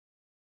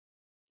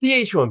The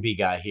H1B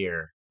guy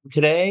here.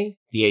 Today,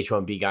 the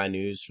H1B guy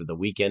news for the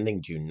week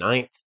ending June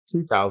 9th,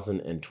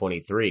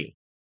 2023.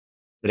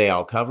 Today,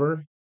 I'll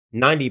cover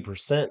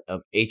 90%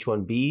 of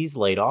H1Bs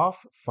laid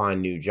off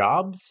find new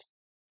jobs,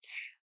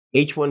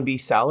 H1B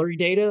salary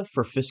data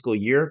for fiscal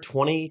year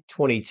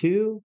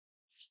 2022,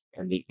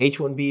 and the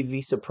H1B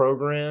visa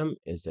program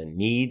is in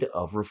need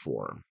of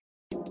reform.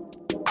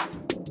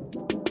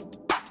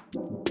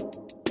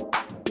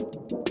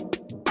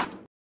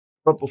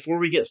 But before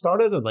we get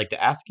started, I'd like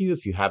to ask you,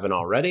 if you haven't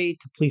already,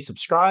 to please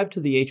subscribe to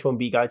the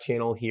H1B Guy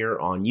channel here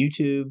on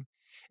YouTube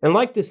and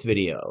like this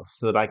video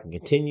so that I can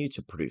continue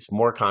to produce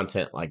more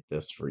content like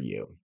this for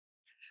you.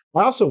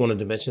 I also wanted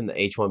to mention the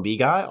H1B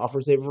Guy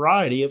offers a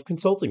variety of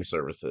consulting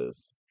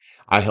services.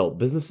 I help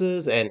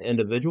businesses and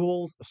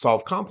individuals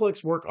solve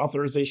complex work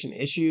authorization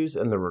issues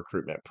in the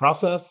recruitment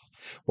process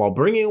while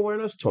bringing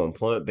awareness to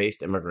employment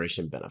based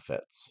immigration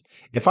benefits.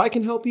 If I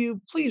can help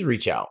you, please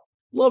reach out.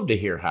 Love to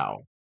hear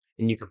how.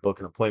 And you can book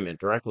an appointment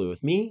directly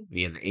with me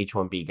via the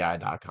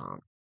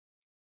H1Bguy.com.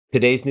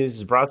 Today's news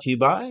is brought to you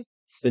by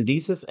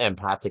Syndesis and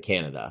Path to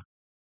Canada,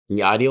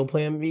 the ideal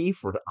plan B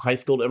for high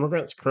skilled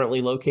immigrants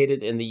currently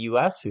located in the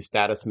U.S. whose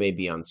status may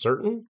be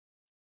uncertain,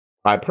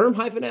 by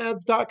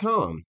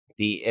perm-ads.com,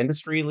 the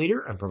industry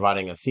leader in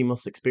providing a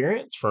seamless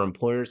experience for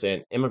employers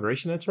and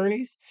immigration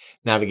attorneys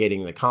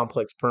navigating the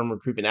complex perm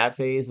recruitment ad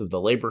phase of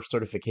the labor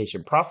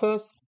certification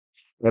process,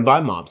 and by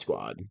Mob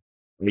Squad.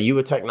 Are you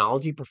a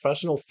technology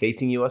professional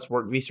facing U.S.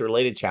 work visa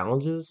related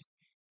challenges?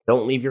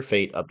 Don't leave your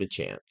fate up to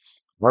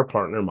chance. Our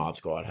partner Mob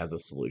Squad has a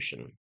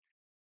solution.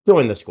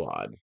 Join the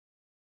squad.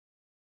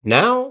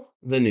 Now,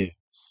 the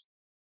news.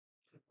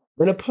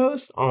 In a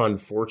post on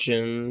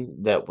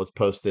Fortune that was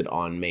posted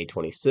on May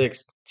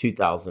 26,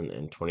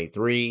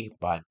 2023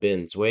 by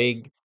Ben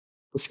Zweig,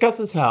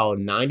 discusses how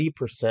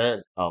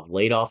 90% of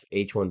laid off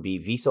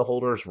H1B visa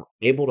holders were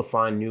able to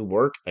find new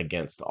work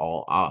against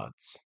all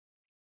odds.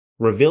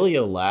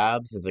 Revelio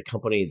Labs is a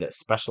company that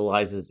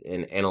specializes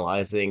in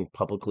analyzing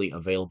publicly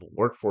available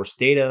workforce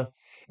data,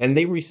 and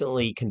they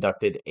recently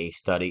conducted a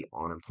study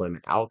on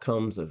employment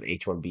outcomes of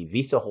H1B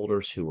visa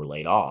holders who were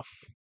laid off.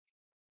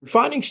 The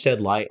findings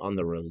shed light on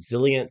the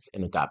resilience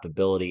and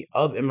adaptability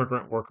of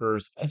immigrant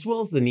workers, as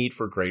well as the need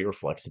for greater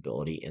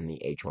flexibility in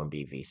the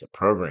H1B visa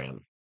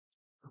program.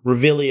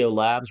 Revelio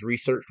Labs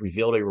research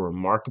revealed a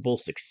remarkable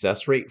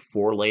success rate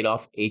for laid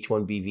off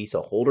H1B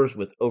visa holders,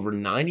 with over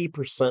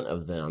 90%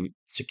 of them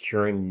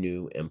securing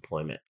new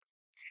employment.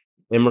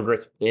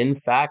 Immigrants, in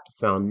fact,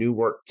 found new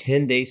work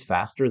 10 days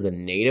faster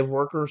than native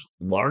workers,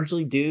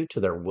 largely due to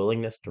their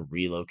willingness to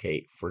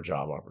relocate for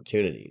job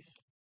opportunities.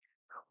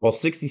 While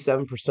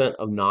 67%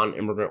 of non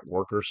immigrant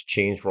workers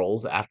changed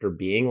roles after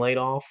being laid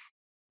off,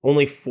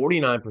 only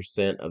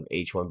 49% of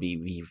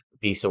H1B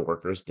visa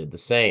workers did the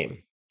same.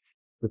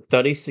 The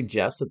study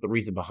suggests that the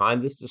reason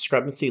behind this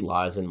discrepancy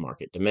lies in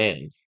market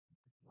demand.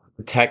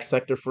 The tech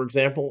sector, for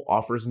example,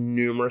 offers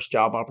numerous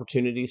job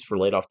opportunities for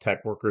laid off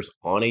tech workers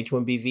on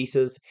H1B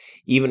visas,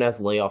 even as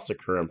layoffs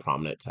occur in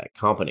prominent tech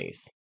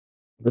companies.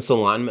 This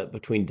alignment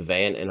between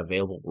demand and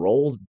available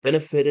roles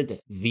benefited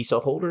visa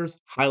holders,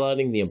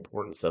 highlighting the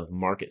importance of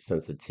market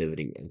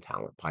sensitivity in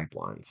talent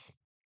pipelines.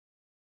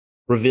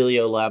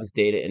 Revelio Labs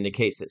data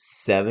indicates that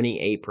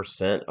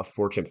 78% of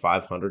Fortune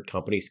 500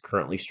 companies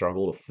currently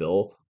struggle to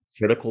fill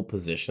critical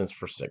positions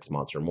for 6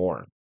 months or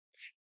more.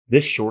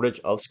 This shortage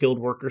of skilled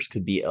workers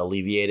could be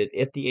alleviated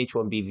if the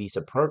H1B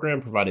visa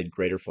program provided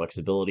greater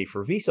flexibility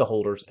for visa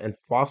holders and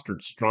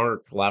fostered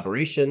stronger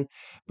collaboration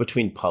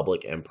between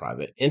public and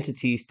private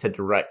entities to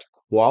direct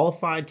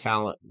qualified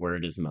talent where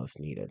it is most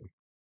needed.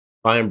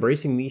 By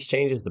embracing these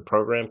changes, the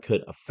program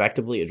could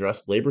effectively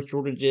address labor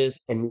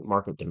shortages and meet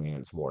market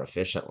demands more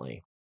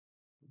efficiently.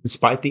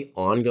 Despite the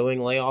ongoing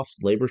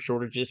layoffs, labor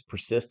shortages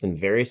persist in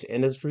various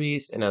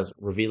industries, and as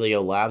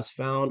Revelio Labs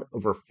found,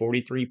 over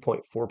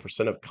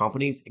 43.4% of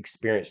companies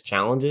experienced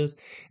challenges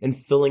in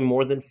filling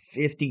more than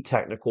 50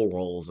 technical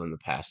roles in the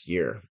past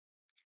year.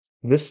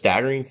 This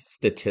staggering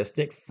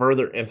statistic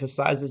further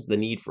emphasizes the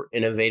need for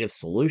innovative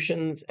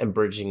solutions and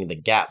bridging the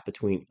gap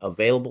between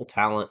available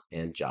talent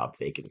and job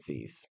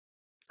vacancies.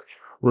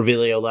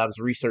 Revelio Labs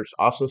research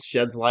also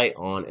sheds light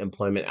on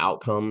employment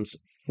outcomes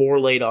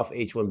for laid off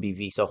H1B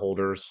visa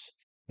holders.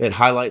 It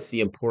highlights the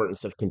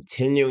importance of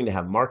continuing to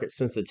have market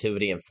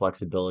sensitivity and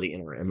flexibility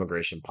in our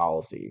immigration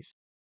policies.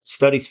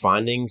 Study's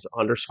findings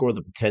underscore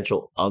the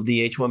potential of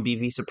the H1B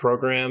visa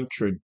program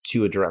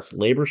to address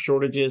labor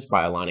shortages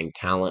by aligning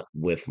talent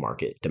with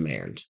market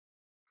demand.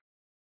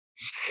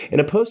 In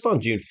a post on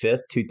June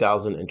 5th,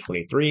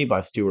 2023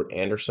 by Stuart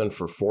Anderson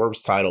for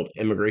Forbes titled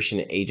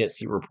Immigration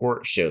Agency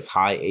Report Shows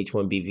High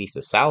H1B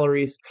Visa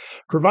Salaries,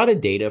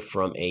 provided data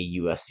from a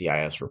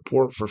USCIS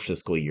report for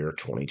fiscal year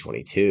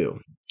 2022.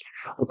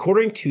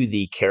 According to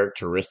the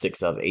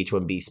Characteristics of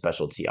H1B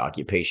Specialty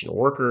Occupation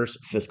Workers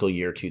fiscal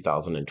year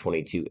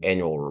 2022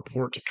 annual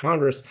report to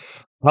Congress,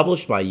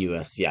 published by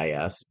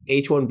USCIS,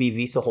 H1B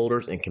visa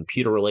holders in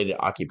computer related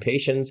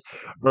occupations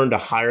earned a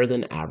higher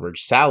than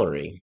average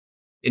salary.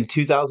 In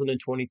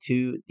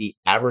 2022, the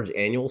average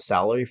annual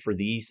salary for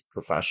these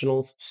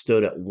professionals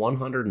stood at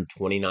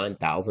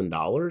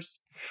 $129,000,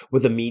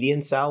 with a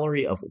median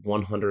salary of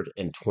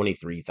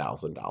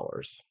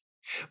 $123,000.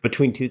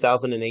 Between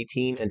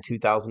 2018 and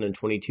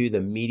 2022,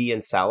 the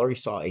median salary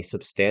saw a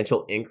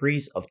substantial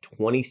increase of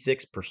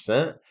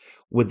 26%,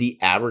 with the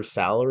average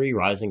salary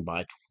rising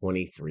by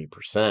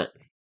 23%.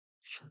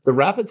 The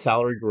rapid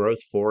salary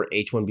growth for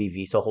H-1B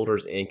visa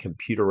holders in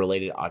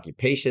computer-related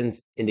occupations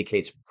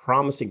indicates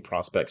promising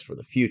prospects for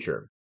the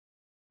future.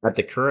 At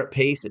the current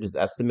pace, it is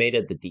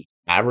estimated that the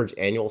average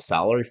annual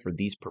salary for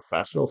these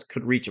professionals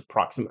could reach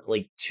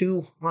approximately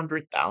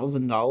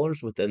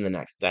 $200,000 within the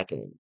next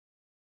decade.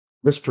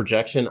 This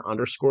projection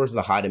underscores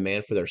the high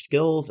demand for their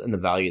skills and the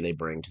value they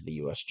bring to the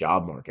U.S.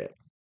 job market.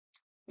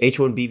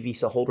 H-1B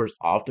visa holders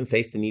often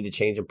face the need to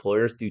change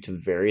employers due to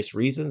various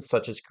reasons,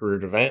 such as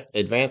career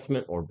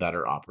advancement or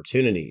better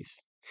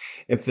opportunities.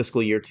 In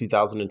fiscal year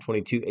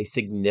 2022, a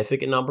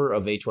significant number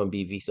of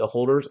H-1B visa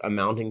holders,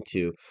 amounting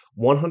to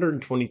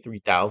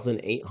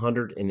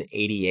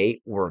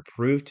 123,888, were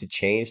approved to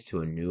change to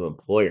a new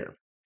employer.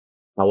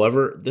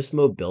 However, this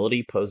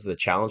mobility poses a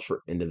challenge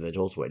for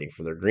individuals waiting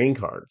for their green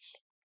cards.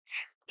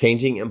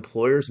 Changing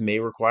employers may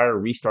require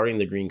restarting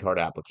the green card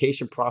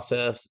application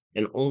process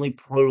and only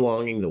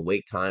prolonging the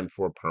wait time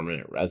for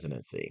permanent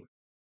residency.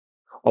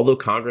 Although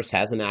Congress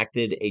has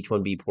enacted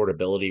H-1B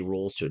portability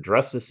rules to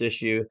address this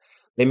issue,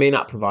 they may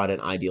not provide an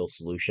ideal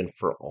solution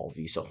for all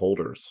visa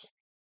holders.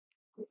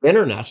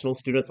 International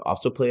students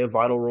also play a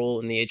vital role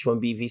in the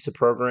H-1B visa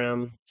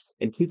program.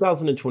 In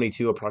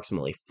 2022,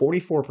 approximately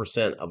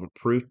 44% of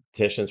approved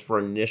petitions for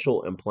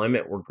initial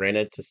employment were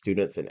granted to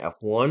students in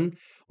F1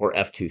 or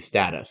F2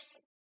 status.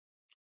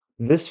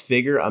 This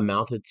figure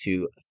amounted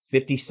to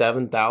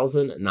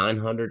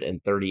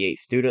 57,938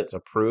 students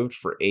approved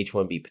for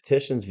H-1B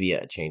petitions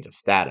via a change of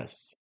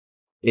status.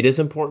 It is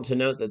important to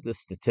note that this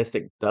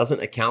statistic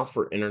doesn't account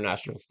for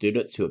international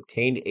students who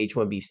obtained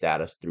H-1B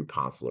status through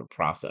consular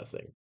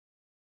processing.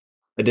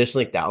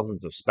 Additionally,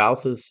 thousands of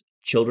spouses,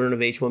 children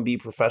of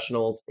H-1B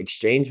professionals,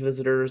 exchange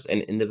visitors,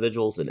 and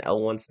individuals in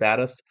L1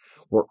 status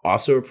were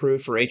also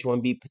approved for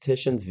H-1B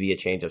petitions via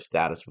change of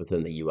status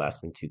within the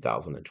U.S. in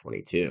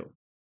 2022.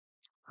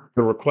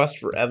 The request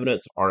for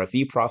evidence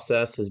RFE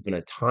process has been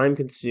a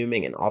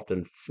time-consuming and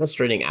often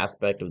frustrating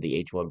aspect of the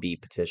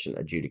H-1B petition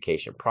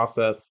adjudication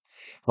process.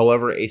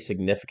 However, a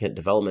significant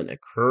development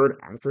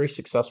occurred after a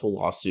successful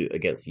lawsuit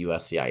against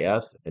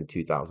USCIS in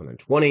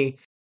 2020.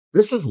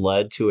 This has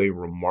led to a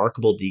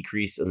remarkable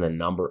decrease in the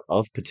number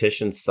of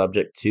petitions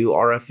subject to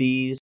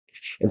RFEs.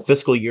 In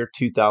fiscal year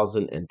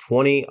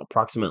 2020,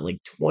 approximately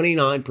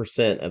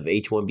 29% of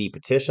H-1B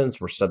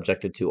petitions were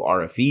subjected to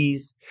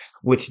RFEs,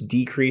 which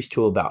decreased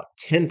to about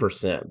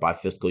 10% by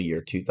fiscal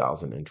year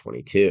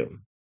 2022.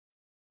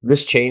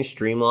 This change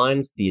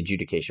streamlines the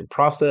adjudication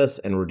process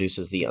and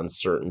reduces the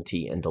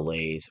uncertainty and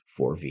delays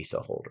for visa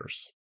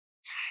holders.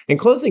 In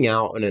closing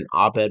out on an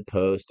op-ed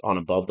post on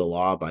Above the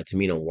Law by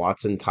Tamina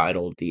Watson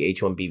titled "The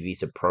H-1B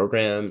Visa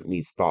Program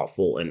Needs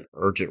Thoughtful and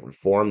Urgent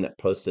Reform," that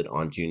posted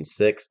on June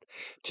 6,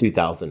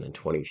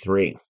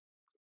 2023.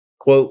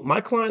 Quote, "My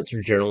clients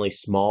are generally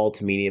small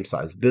to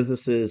medium-sized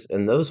businesses,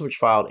 and those which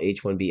filed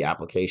H-1B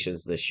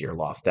applications this year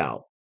lost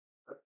out.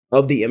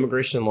 Of the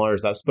immigration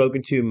lawyers I've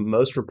spoken to,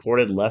 most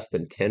reported less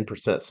than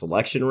 10%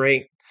 selection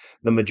rate.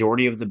 The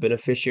majority of the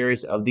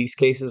beneficiaries of these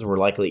cases were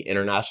likely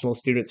international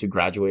students who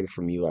graduated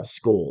from U.S.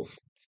 schools.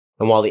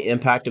 And while the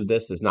impact of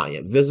this is not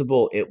yet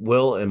visible, it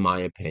will, in my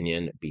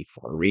opinion, be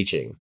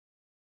far-reaching."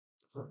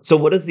 So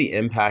what is the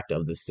impact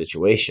of this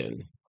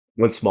situation?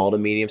 When small to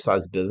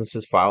medium-sized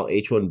businesses file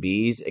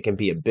H-1Bs, it can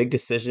be a big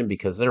decision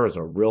because there is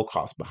a real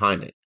cost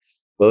behind it,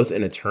 both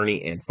in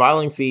attorney and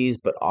filing fees,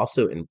 but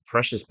also in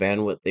precious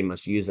bandwidth they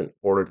must use in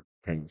order to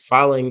prepare the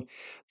filing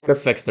that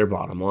affects their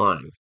bottom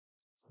line.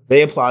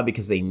 They apply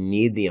because they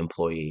need the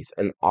employees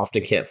and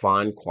often can't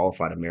find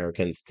qualified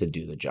Americans to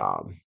do the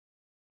job.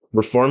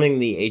 Reforming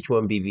the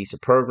H-1B visa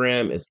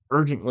program is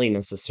urgently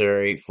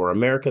necessary for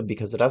America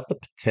because it has the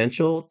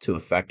potential to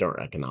affect our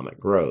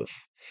economic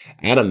growth.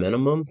 At a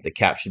minimum, the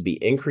cap should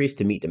be increased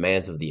to meet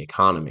demands of the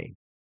economy.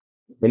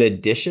 In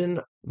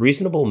addition,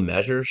 reasonable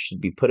measures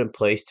should be put in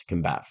place to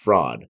combat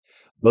fraud.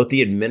 Both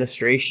the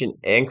administration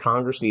and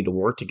Congress need to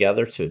work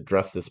together to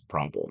address this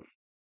problem.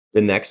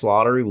 The next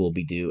lottery will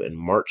be due in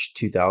March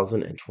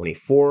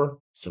 2024,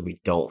 so we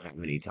don't have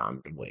any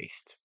time to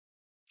waste.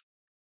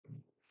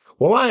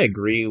 While I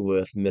agree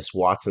with Ms.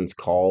 Watson's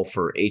call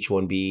for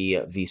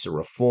H-1B visa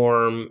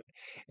reform,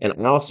 and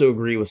I also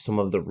agree with some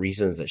of the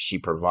reasons that she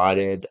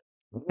provided,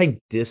 I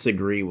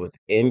disagree with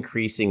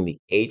increasing the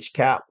H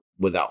cap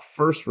without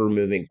first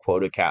removing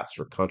quota caps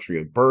for country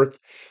of birth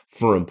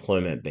for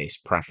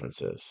employment-based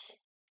preferences.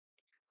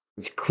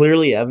 It's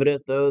clearly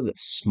evident, though, that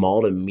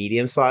small to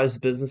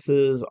medium-sized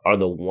businesses are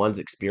the ones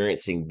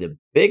experiencing the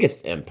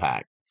biggest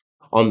impact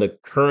on the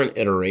current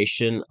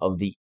iteration of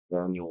the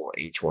annual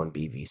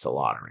H-1B visa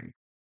lottery.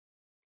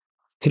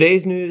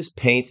 Today's news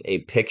paints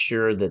a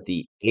picture that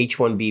the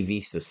H-1B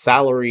visa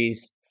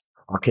salaries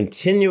are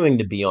continuing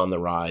to be on the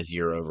rise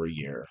year over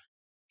year.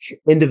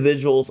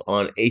 Individuals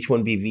on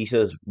H-1B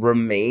visas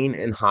remain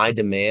in high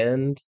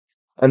demand,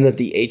 and that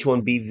the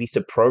H-1B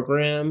visa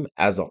program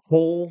as a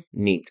whole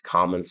needs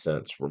common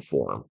sense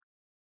reform.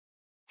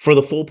 For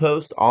the full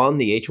post on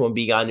the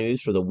H-1B Guy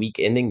news for the week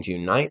ending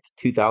June 9th,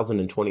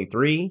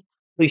 2023,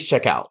 please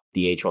check out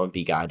the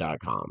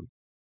H1Bguy.com.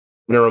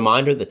 And a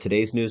reminder that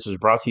today's news was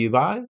brought to you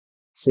by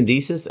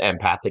Syndesis and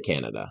Path to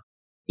Canada,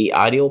 the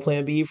ideal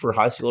plan B for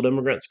high-skilled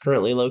immigrants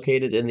currently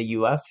located in the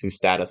U.S. whose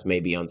status may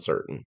be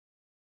uncertain.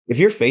 If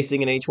you're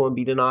facing an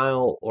H-1B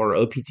denial or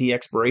OPT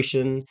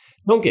expiration,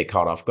 don't get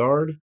caught off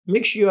guard.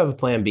 Make sure you have a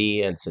plan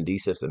B, and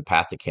Syndesis and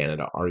Path to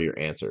Canada are your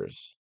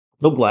answers.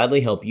 They'll gladly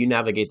help you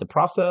navigate the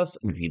process,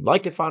 and if you'd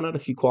like to find out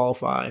if you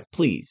qualify,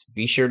 please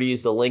be sure to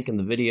use the link in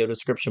the video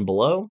description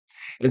below,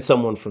 and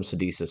someone from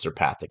Syndesis or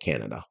Path to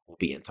Canada will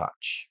be in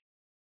touch.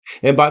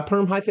 And by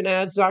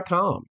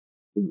perm-ads.com,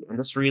 the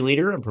industry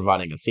leader in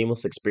providing a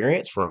seamless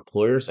experience for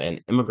employers and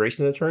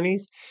immigration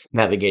attorneys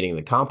navigating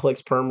the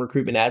complex perm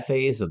recruitment ad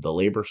phase of the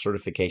labor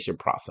certification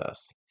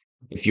process.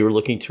 If you're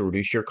looking to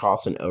reduce your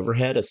costs and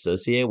overhead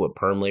associated with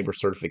perm labor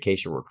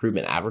certification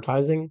recruitment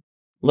advertising,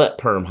 let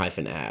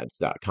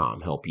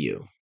perm-ads.com help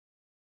you.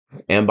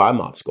 And by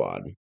Mob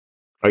Squad.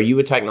 Are you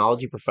a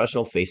technology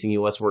professional facing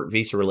U.S. work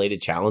visa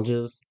related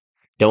challenges?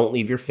 Don't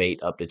leave your fate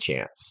up to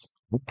chance.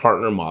 Our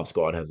partner Mob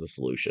Squad has the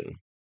solution.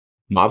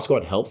 Mob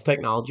Squad helps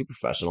technology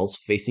professionals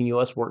facing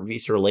U.S. work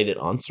visa related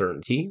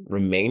uncertainty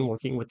remain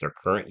working with their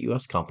current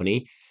U.S.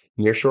 company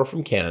nearshore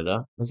from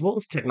Canada, as well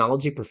as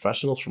technology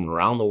professionals from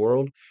around the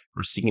world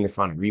who are seeking to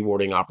find a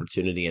rewarding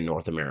opportunity in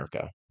North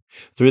America.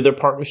 Through their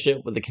partnership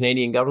with the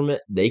Canadian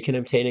government, they can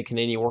obtain a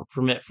Canadian work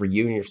permit for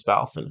you and your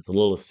spouse in as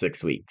little as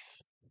 6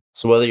 weeks.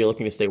 So whether you're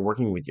looking to stay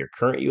working with your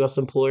current U.S.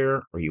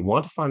 employer or you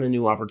want to find a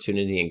new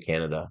opportunity in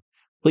Canada,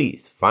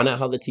 please find out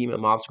how the team at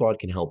Mob Squad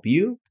can help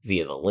you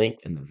via the link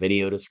in the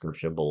video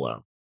description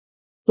below.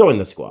 Join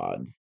the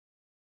squad.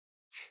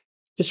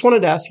 Just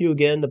wanted to ask you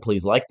again to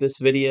please like this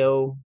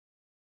video,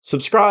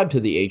 subscribe to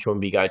the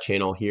H1B Guy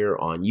channel here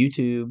on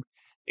YouTube,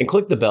 and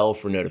click the bell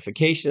for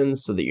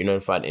notifications so that you're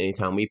notified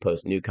anytime we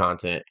post new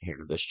content here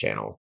to this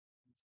channel.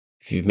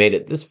 If you've made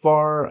it this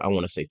far, I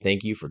want to say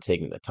thank you for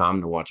taking the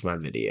time to watch my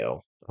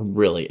video. I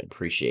really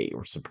appreciate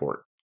your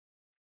support.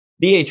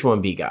 The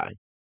H1B Guy,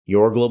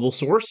 your global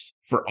source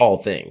for all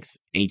things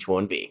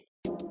H1B.